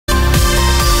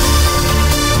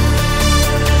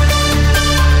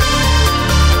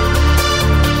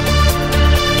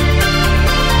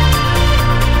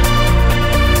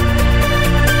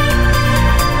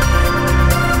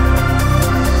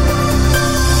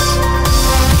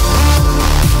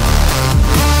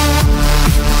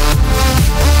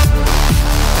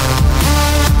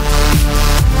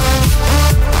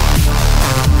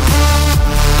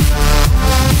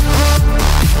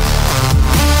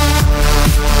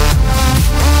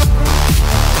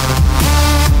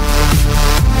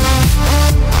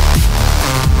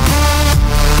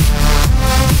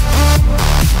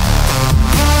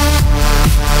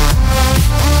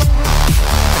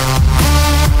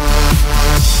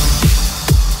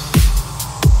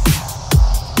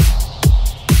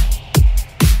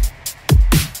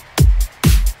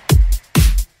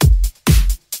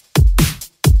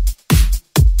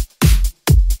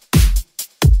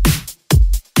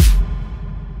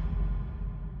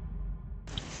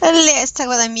Let's talk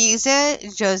about the music.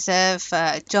 Joseph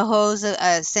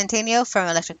Centennial from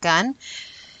Electric Gun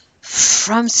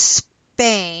from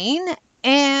Spain.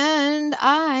 And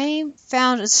I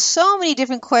found so many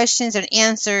different questions and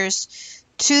answers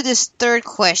to this third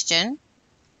question.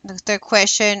 The third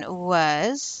question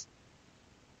was,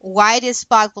 why did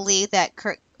Spock believe that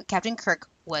Captain Kirk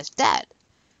was dead?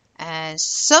 And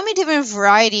so many different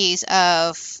varieties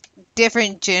of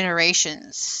different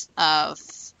generations of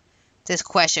this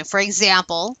question. For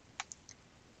example,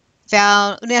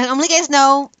 now you guys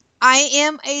know I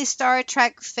am a Star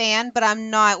Trek fan, but I'm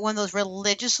not one of those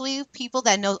religiously people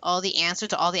that knows all the answers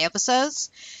to all the episodes.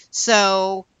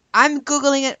 So I'm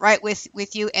Googling it right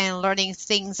with you and learning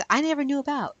things I never knew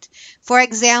about. For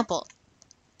example,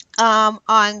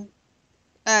 on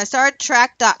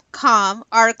StarTrek.com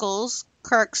articles,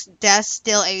 Kirk's death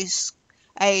still a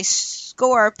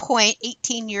score point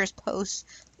 18 years post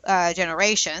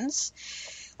generations.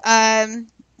 They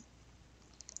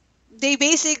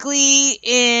basically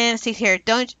see here.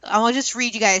 I'll just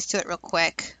read you guys to it real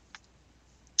quick.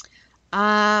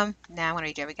 Now I'm gonna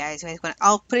read it, guys.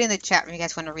 I'll put it in the chat room. You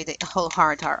guys want to read the whole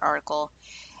entire article?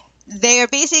 They are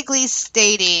basically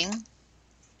stating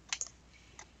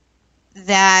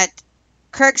that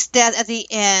Kirk's death at the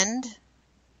end,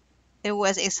 it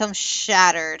was some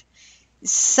shattered.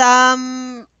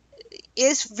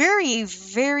 It's very,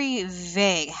 very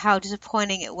vague how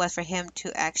disappointing it was for him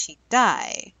to actually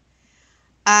die.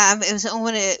 It was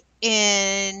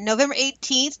in November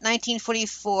 18th,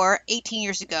 1944, 18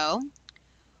 years ago.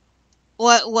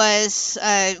 What was,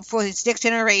 for his next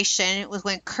generation, was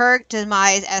when Kirk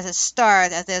demised as a star,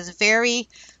 that there's a very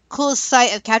cool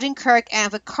sight of Captain Kirk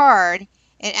and Picard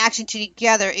in action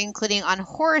together, including on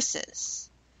horses.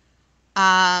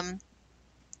 But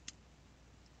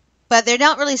they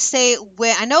don't really say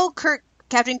when. I know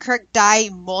Captain Kirk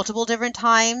died multiple different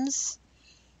times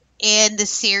in the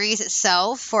series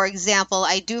itself. For example,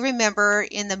 I do remember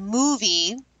in the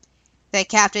movie that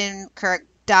Captain Kirk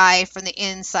died from the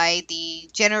inside the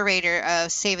generator of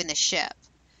saving the ship.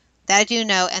 That I do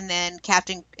know, and then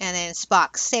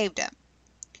Spock saved him.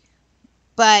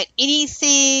 But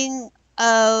anything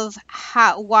of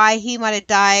why he might have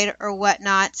died or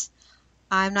whatnot,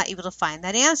 I'm not able to find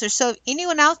that answer. So if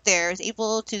anyone out there is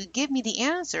able to give me the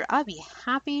answer, I'll be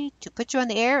happy to put you on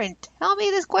the air and tell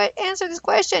me answer this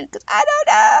question, because I don't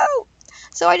know.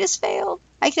 So I just failed.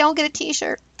 I don't get a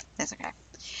t-shirt. That's okay.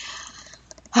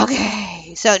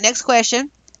 Okay, so next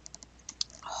question.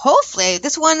 Hopefully,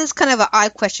 this one is kind of an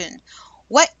odd question.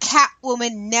 What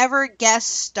Catwoman never guest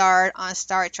starred on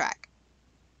Star Trek?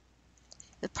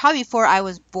 It's probably before I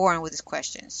was born with this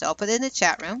question. So I'll put it in the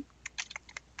chat room.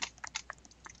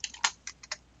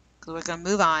 We're going to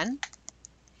move on.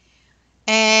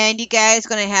 And you guys are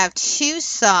going to have two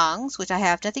songs, which I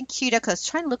have nothing queued up because I was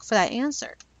trying to look for that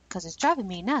answer. Because it's driving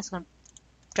me nuts. It's going to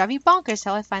drive me bonkers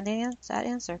how I find that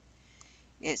answer.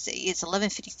 It's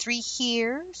 11:53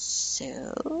 here.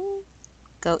 So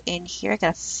go in here. I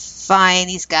got to find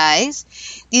these guys.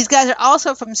 These guys are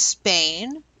also from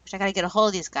Spain, which I got to get a hold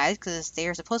of these guys because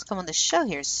they're supposed to come on the show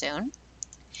here soon.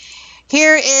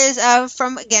 Here is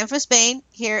from Spain.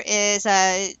 Here is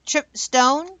Trip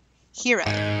Stone, Hero.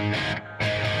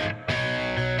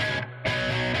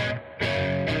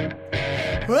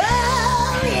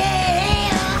 Oh, yeah.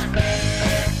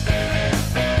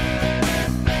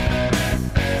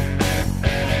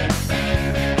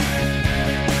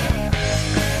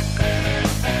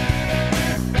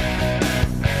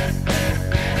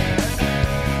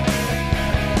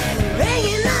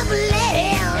 Ringing up a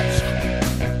ledge.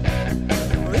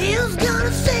 Wheels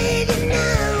gonna save you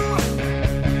now.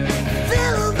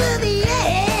 Fell over the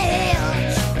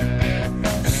edge.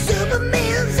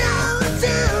 Superman's out of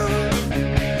town.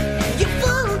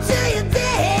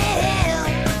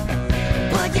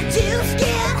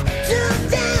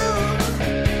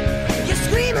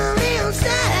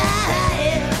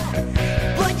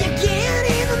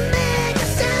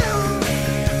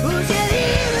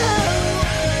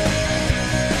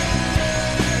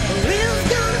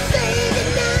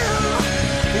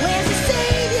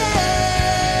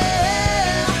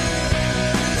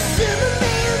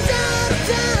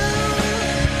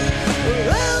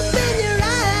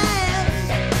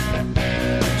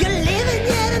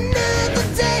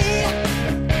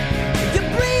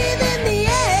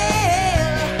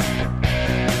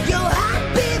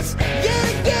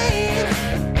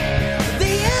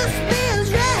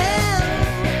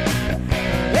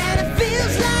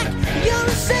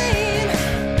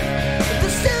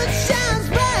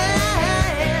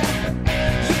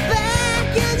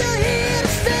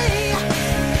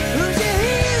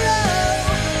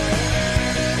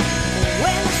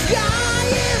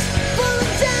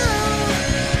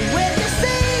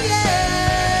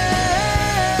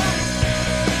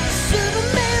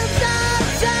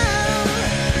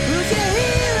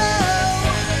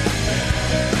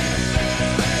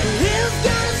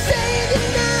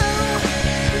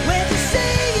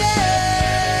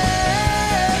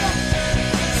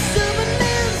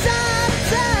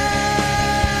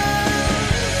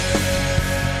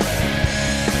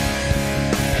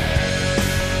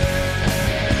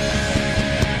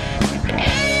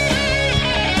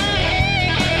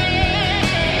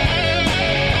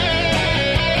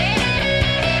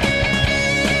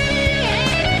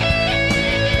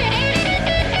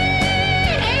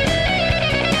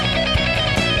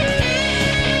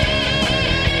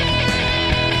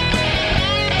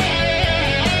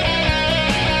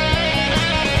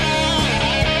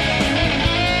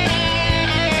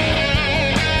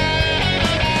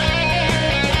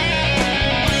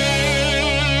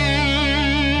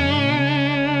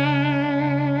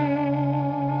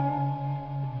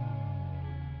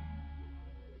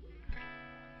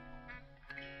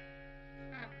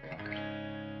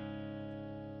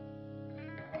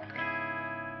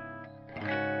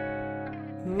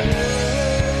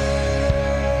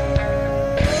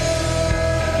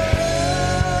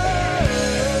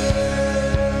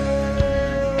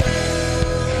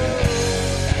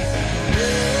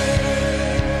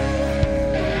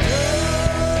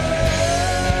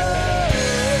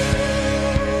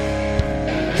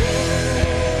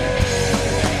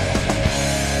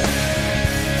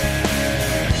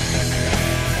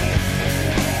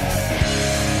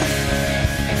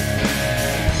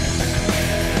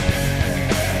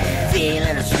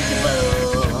 Feeling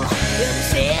unsuitable. You'll be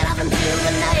set up until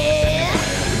the night.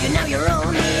 You know your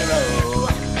own hero.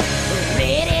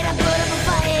 Ready to put up a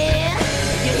fight.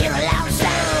 You hear a loud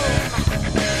sound.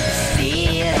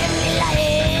 See a heavenly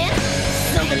light.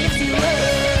 Something lifts you up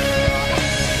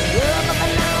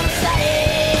and down the side.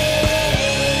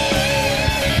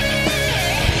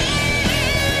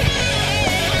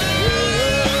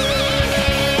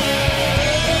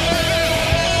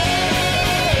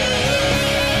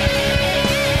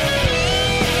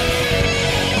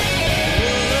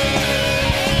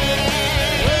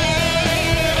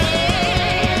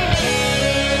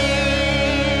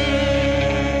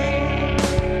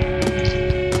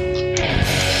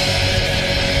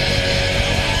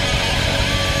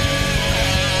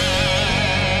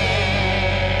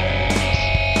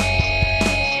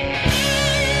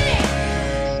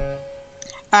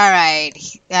 All right,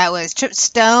 that was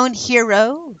Tripstone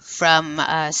Hero from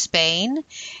Spain.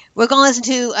 We're going to listen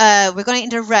to, we're going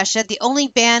into Russia, the only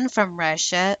band from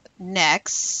Russia,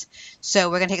 next. So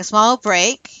we're going to take a small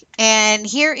break. And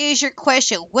here is your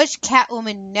question. Which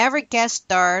Catwoman never guest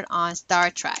starred on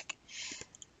Star Trek?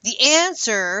 The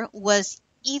answer was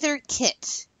either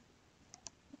Kit.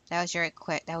 That was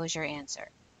your answer.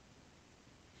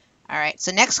 All right,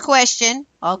 so next question.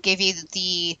 I'll give you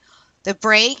the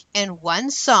break and one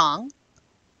song.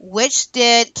 Which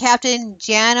did Captain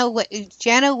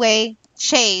Janaway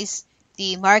chase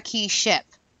the Marquis ship?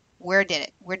 Where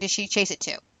did she chase it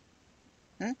to?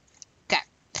 Okay.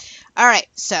 All right.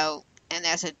 So, and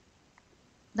that's a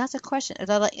question.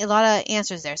 A lot of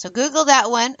answers there. So Google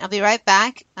that one. I'll be right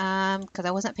back because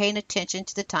I wasn't paying attention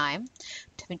to the time.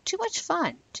 It's been too much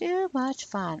fun. Too much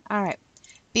fun. All right.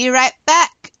 Be right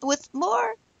back with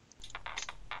more.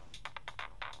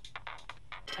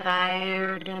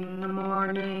 Tired in the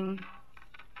morning.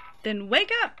 Then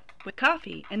wake up with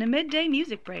coffee and a midday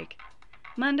music break.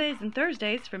 Mondays and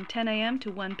Thursdays from 10 a.m.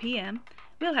 to 1 p.m.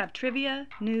 we'll have trivia,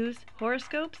 news,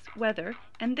 horoscopes, weather,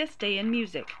 and This Day in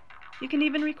Music. You can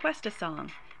even request a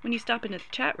song when you stop into the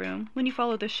chat room when you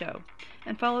follow the show.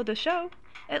 And follow the show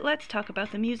at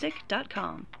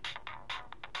letstalkaboutthemusic.com.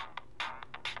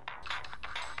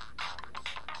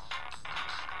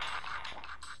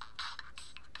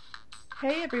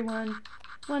 Hey everyone!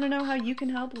 Want to know how you can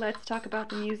help Let's Talk About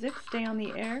the Music stay on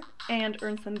the air and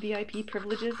earn some VIP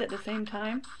privileges at the same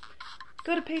time?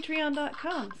 Go to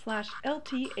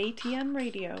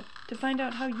patreon.com/LTATM-radio to find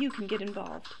out how you can get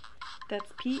involved.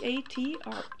 That's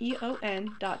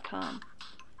patreon.com.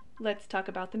 Let's talk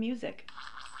about the music.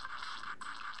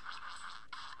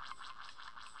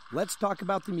 Let's Talk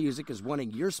About the Music is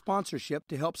wanting your sponsorship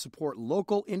to help support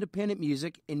local independent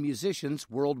music and musicians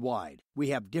worldwide.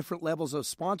 We have different levels of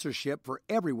sponsorship for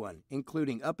everyone,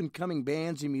 including up-and-coming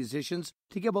bands and musicians,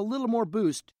 to give a little more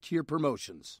boost to your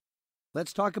promotions.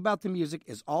 Let's Talk About the Music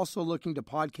is also looking to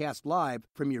podcast live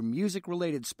from your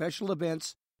music-related special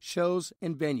events, shows,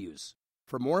 and venues.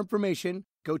 For more information,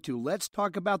 go to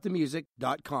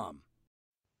letstalkaboutthemusic.com.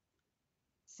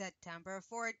 September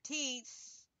 14th.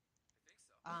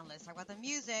 Let's Talk About the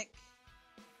Music.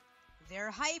 They're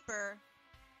hyper.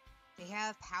 They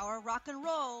have power rock and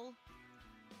roll.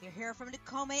 They're here from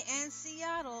Tacoma and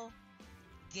Seattle.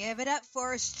 Give it up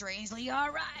for Strangely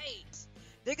Alright.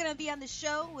 They're going to be on the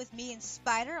show with me and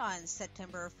Spider on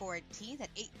September 14th at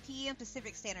 8 p.m.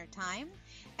 Pacific Standard Time.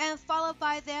 And followed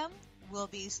by them will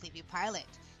be Sleepy Pilot.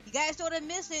 You guys don't want to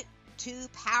miss it. Two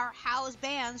powerhouse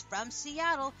bands from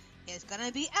Seattle. It's going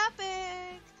to be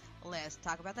epic. Let's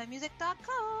talk about that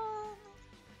music.com.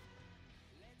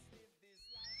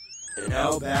 And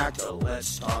now back to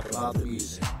Let's Talk About the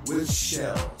Music with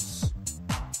Shells.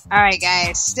 All right,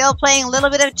 guys. Still playing a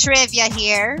little bit of trivia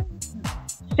here.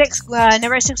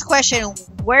 Number 6 question.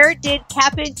 Where did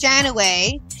Captain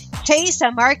Janaway chase a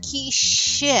Marquis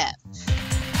ship?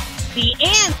 The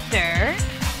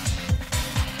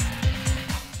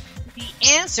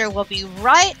answer will be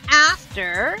right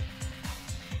after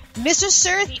Mr.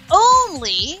 Sir, the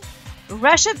only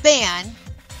Russia band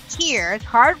here,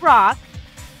 hard rock.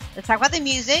 Let's talk about the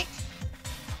music.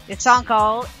 It's a song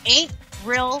called Ain't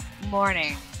Real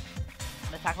Morning.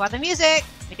 Let's talk about the music.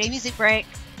 Midday Music Break.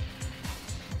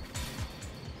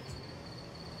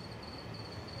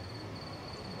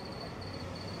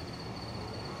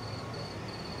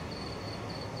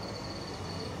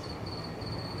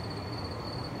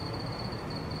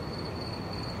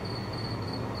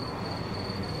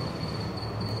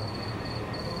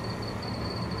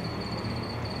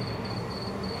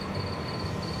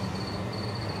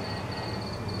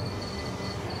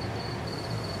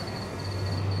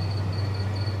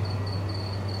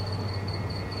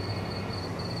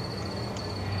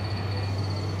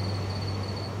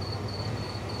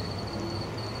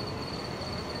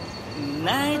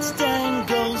 Nighttime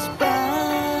goes by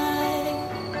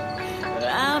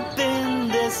up in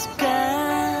the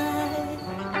sky.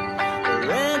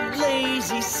 Red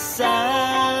lazy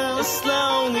sun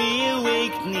slowly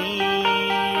awakening.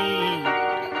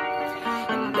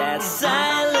 And that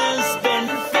silence been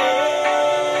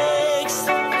fixed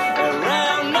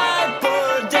around my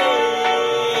poor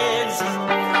days.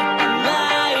 I'm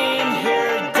lying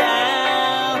here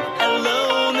down,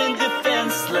 alone and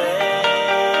defenseless.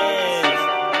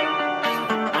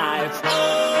 I've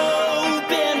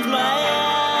opened my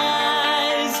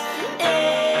eyes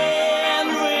and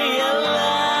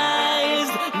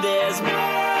realized there's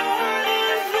more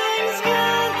than things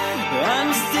gone.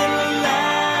 I'm still alive.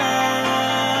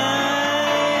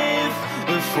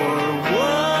 For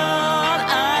what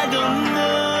I don't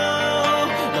know,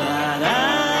 but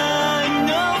I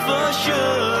know for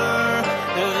sure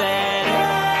that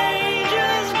I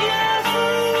just got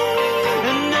through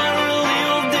another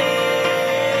little day.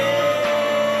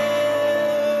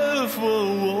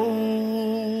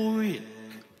 Whoa, yeah.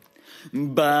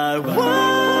 But what